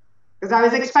 Because I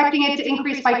was expecting it to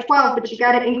increase by 12, but you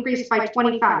got it increased by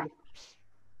 25.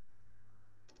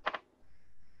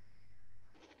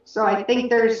 So I think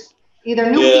there's either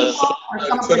new people or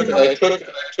something else.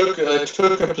 I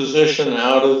took a position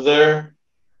out of there.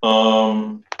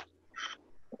 I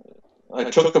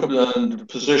took a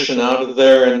position out of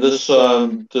there, and this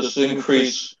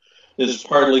increase is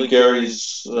partly Gary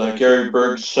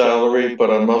Berg's salary, but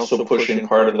I'm also pushing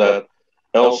part of that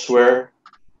elsewhere.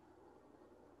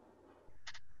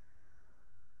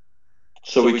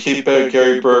 So we keep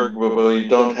Gary Berg, but we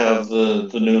don't have the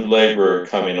new laborer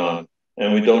coming on,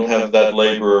 and we don't have that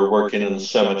laborer working in the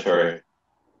cemetery.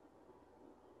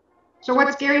 So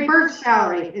what's Gary Berg's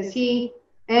salary? Is he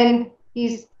in?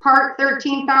 He's part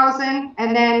 13,000,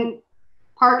 and then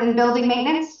part in building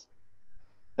maintenance,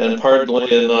 and partly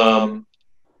in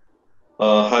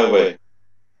highway.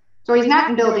 So he's not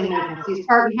in building maintenance. He's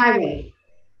part in highway.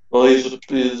 Well, he's a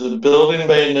building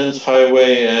maintenance,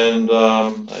 highway, and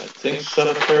I think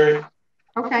cemetery.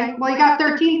 Okay. Well, he got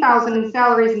 13,000 in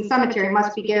salaries in cemetery.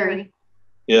 Must be Gary.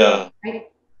 Yeah. Right.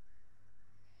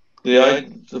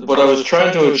 What I was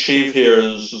trying to achieve here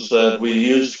is that we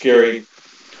used Gary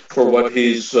for what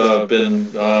he's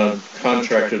been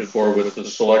contracted for with the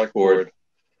select board.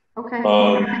 Okay.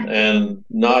 And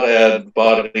not add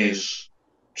bodies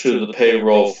to the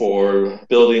payroll for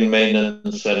building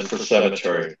maintenance and for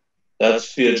cemetery.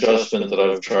 That's the adjustment that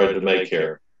I've tried to make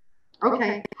here.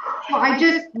 Okay. Well, I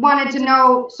just wanted to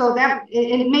know, so that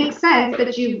it makes sense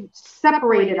that you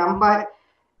separated them, but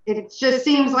it just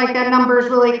seems like that number is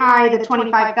really high, the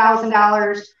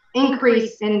 $25,000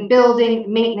 increase in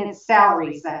building maintenance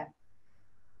salaries then.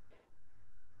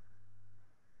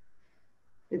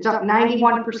 It's up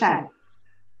 91%.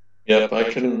 Yep, I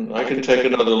can take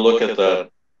another look at that.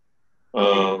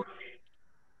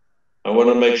 I want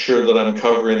to make sure that I'm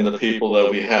covering the people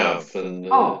that we have,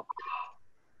 and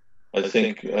I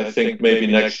think maybe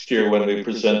next year when we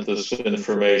present this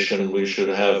information, we should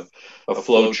have a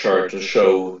flow chart to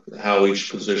show how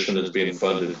each position is being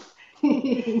funded.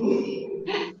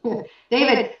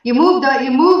 David, you moved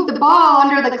the ball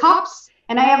under the cups,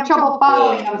 and I have trouble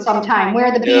following them sometime.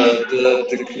 Where the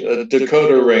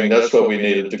decoder ring. That's what we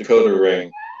need, a decoder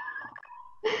ring.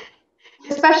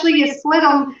 Especially you split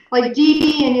them like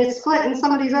DB and you split in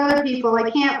some of these other people. I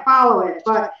can't follow it,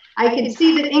 but I can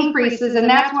see the increases, and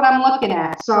that's what I'm looking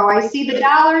at. So I see the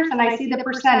dollars and I see the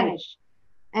percentage,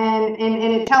 and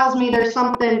it tells me there's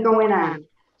something going on.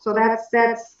 So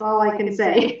that's all I can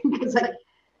say. Because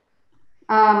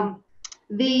on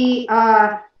the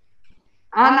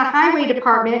highway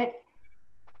department,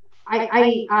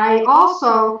 I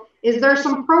also, is there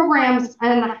some programs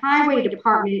in the highway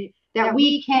department that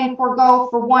we can forego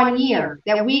for 1 year,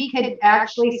 that we could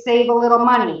actually save a little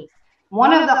money?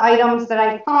 One of the items that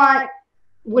I thought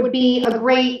would be a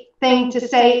great thing to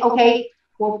say, okay,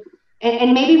 well,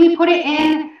 and maybe we put it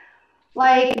in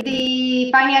like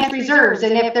the finance reserves,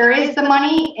 and if there is the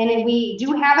money and if we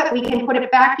do have it, we can put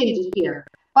it back into here.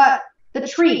 But the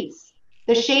trees,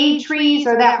 the shade trees,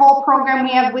 or that whole program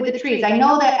we have with the trees. I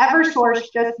know that Eversource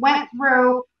just went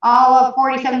through all of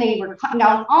 47. They were cutting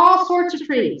down all sorts of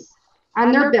trees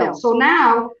on their bill. So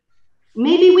now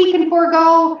maybe we can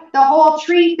forego the whole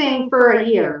tree thing for a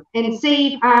year and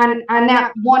save on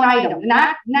that one item.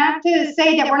 Not to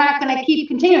say that we're not going to keep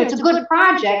continuing. It's a good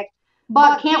project,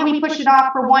 but can't we push it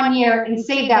off for 1 year and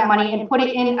save that money and put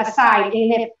it in aside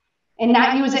and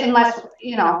not use it unless,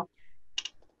 you know,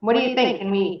 what do you think?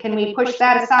 Can we push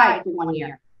that aside for 1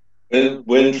 year?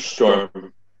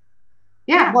 Windstorm.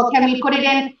 Yeah, well, can we put it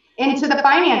into the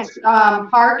finance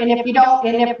part? And if you don't,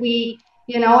 and if we,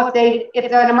 you know,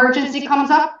 if an emergency comes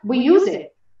up, we use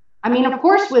it. I mean, of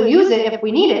course we'll use it if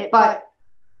we need it, but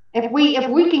if we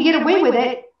can get away with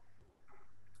it,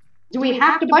 do we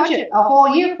have to budget a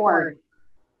whole year for it?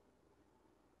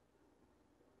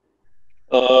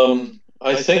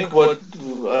 I think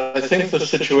the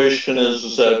situation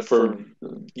is that for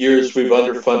years we've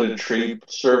underfunded tree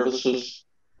services,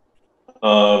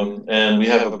 and we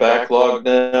have a backlog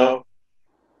now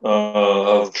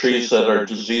of trees that are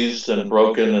diseased and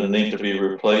broken and need to be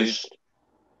replaced.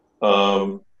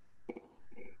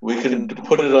 We can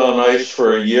put it on ice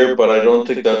for a year, but I don't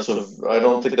think that's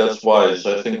wise.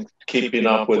 I think keeping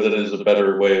up with it is a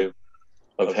better way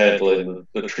of handling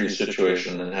the tree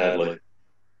situation in Hadley.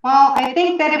 Well, I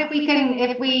think that if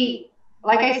we,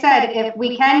 like I said, if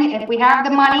we have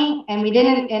the money and we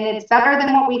didn't, and it's better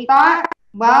than what we thought,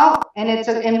 well,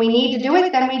 and we need to do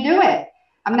it, then we do it.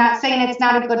 I'm not saying it's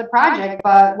not a good project,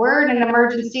 but we're in an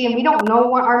emergency and we don't know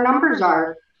what our numbers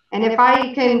are. And if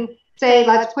I can say,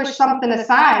 let's push something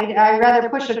aside, I'd rather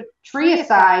push a tree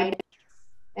aside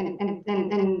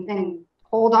and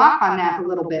hold off on that a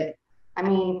little bit. I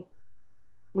mean,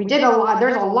 we did a lot.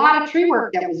 There's a lot of tree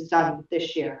work that was done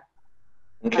this year.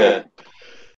 Okay.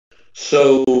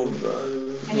 So,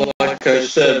 like I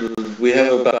said, we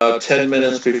have about 10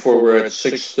 minutes before we're at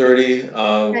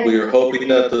 6:30. We are hoping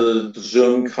that the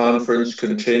Zoom conference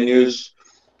continues,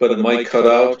 but it might cut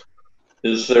out.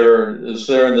 Is there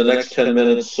in the next 10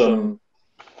 minutes some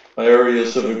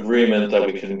areas of agreement that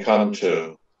we can come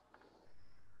to?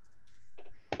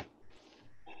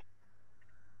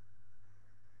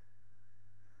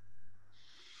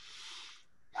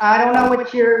 I don't know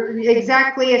what you're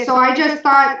exactly. So I just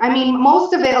thought, I mean,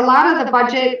 most of it, a lot of the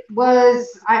budget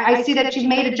was, I see that you've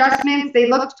made adjustments. They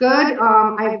looked good.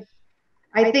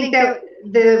 I think that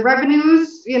the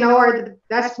revenues, you know, are the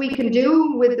best we can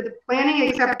do with the planning,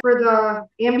 except for the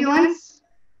ambulance.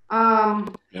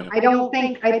 Yeah. I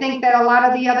think that a lot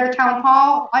of the other town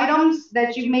hall items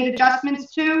that you've made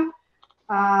adjustments to,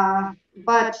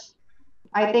 but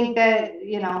I think that,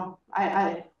 you know,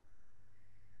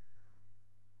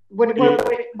 what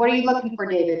are you looking for,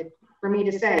 David, for me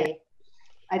to say?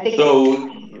 I think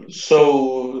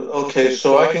okay,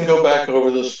 so I can go back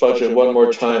over this budget one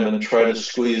more time and try to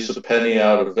squeeze a penny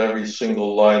out of every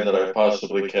single line that I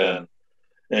possibly can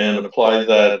and apply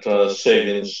that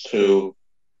savings to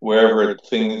wherever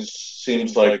things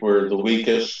seems like we're the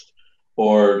weakest,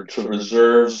 or to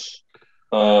reserves,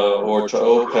 or to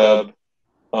OPEB.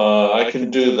 I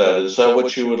can do that. Is that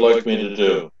what you would like me to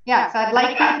do? Yes, I'd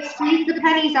like you to squeeze the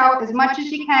pennies out as much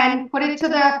as you can. Put it to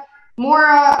the more,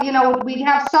 you know, we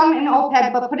have some in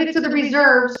OPEB, but put it to the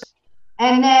reserves.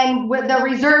 And then with the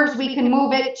reserves, we can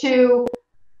move it to,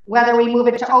 whether we move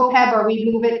it to OPEB or we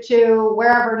move it to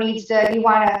wherever needs to,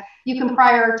 you can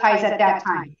prioritize at that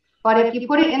time. But if you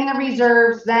put it in the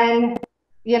reserves, then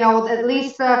at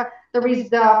least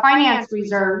the finance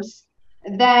reserves,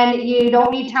 then you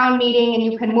don't need town meeting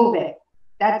and you can move it.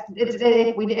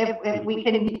 If we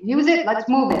can use it, let's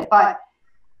move it, but.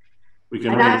 We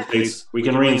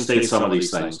can reinstate some of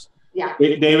these things. Yeah.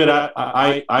 David,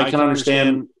 I can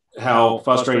understand how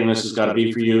frustrating this has got to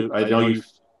be for you. I know you've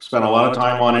spent a lot of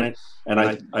time on it, and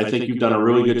I think you've done a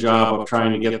really good job of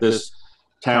trying to get this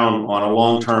town on a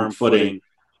long-term footing,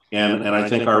 and I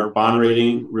think our bond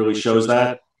rating really shows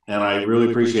that, and I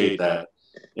really appreciate that.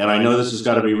 And I know this has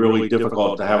got to be really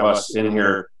difficult to have us in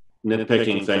here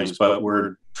nitpicking things, but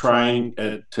we're trying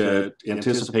to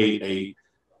anticipate a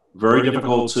very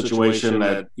difficult situation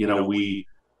that we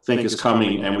think is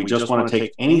coming, and we just want to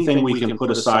take anything we can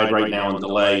put aside right now and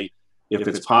delay, if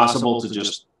it's possible, to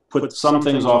just put some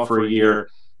things off for a year,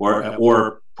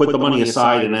 or put the money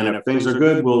aside, and then if things are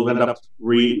good, we'll end up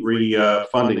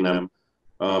refunding them.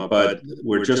 But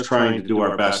we're just trying to do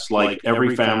our best, like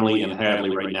every family in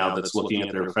Hadley right now that's looking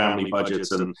at their family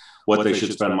budgets and what they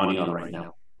should spend money on right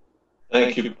now.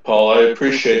 Thank you, Paul. I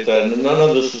appreciate that. And none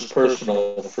of this is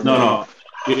personal for me. No.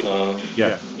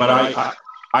 Yeah, but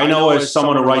I know as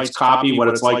someone who writes copy what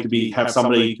it's like to have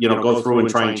somebody go through and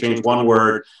try and change one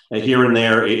word here and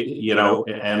there,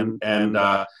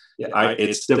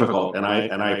 it's difficult, and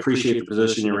I appreciate the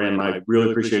position you're in. I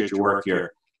really appreciate your work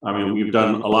here. I mean, we've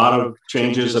done a lot of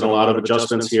changes and a lot of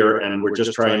adjustments here, and we're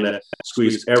just trying to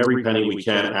squeeze every penny we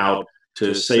can out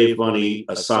to save money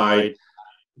aside,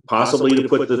 possibly to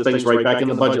put the things right back in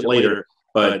the budget later.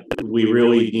 But we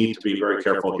really need to be very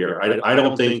careful here. I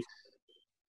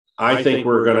think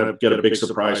we're going to get a big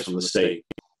surprise from the state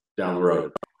down the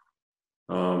road,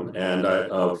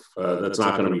 that's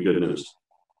not going to be good news.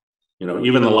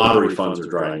 Even the lottery funds are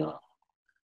drying up.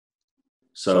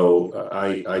 So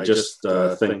I just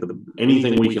think that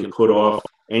anything we can put off,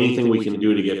 anything we can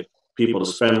do to get people to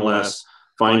spend less,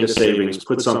 find a savings,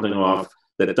 put something off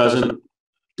that doesn't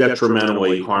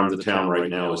detrimentally harm the town right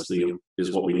now is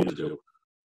what we need to do.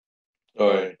 All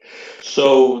right.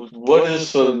 So what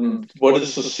is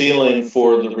the ceiling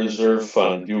for the reserve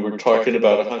fund? You were talking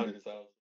about 100,000.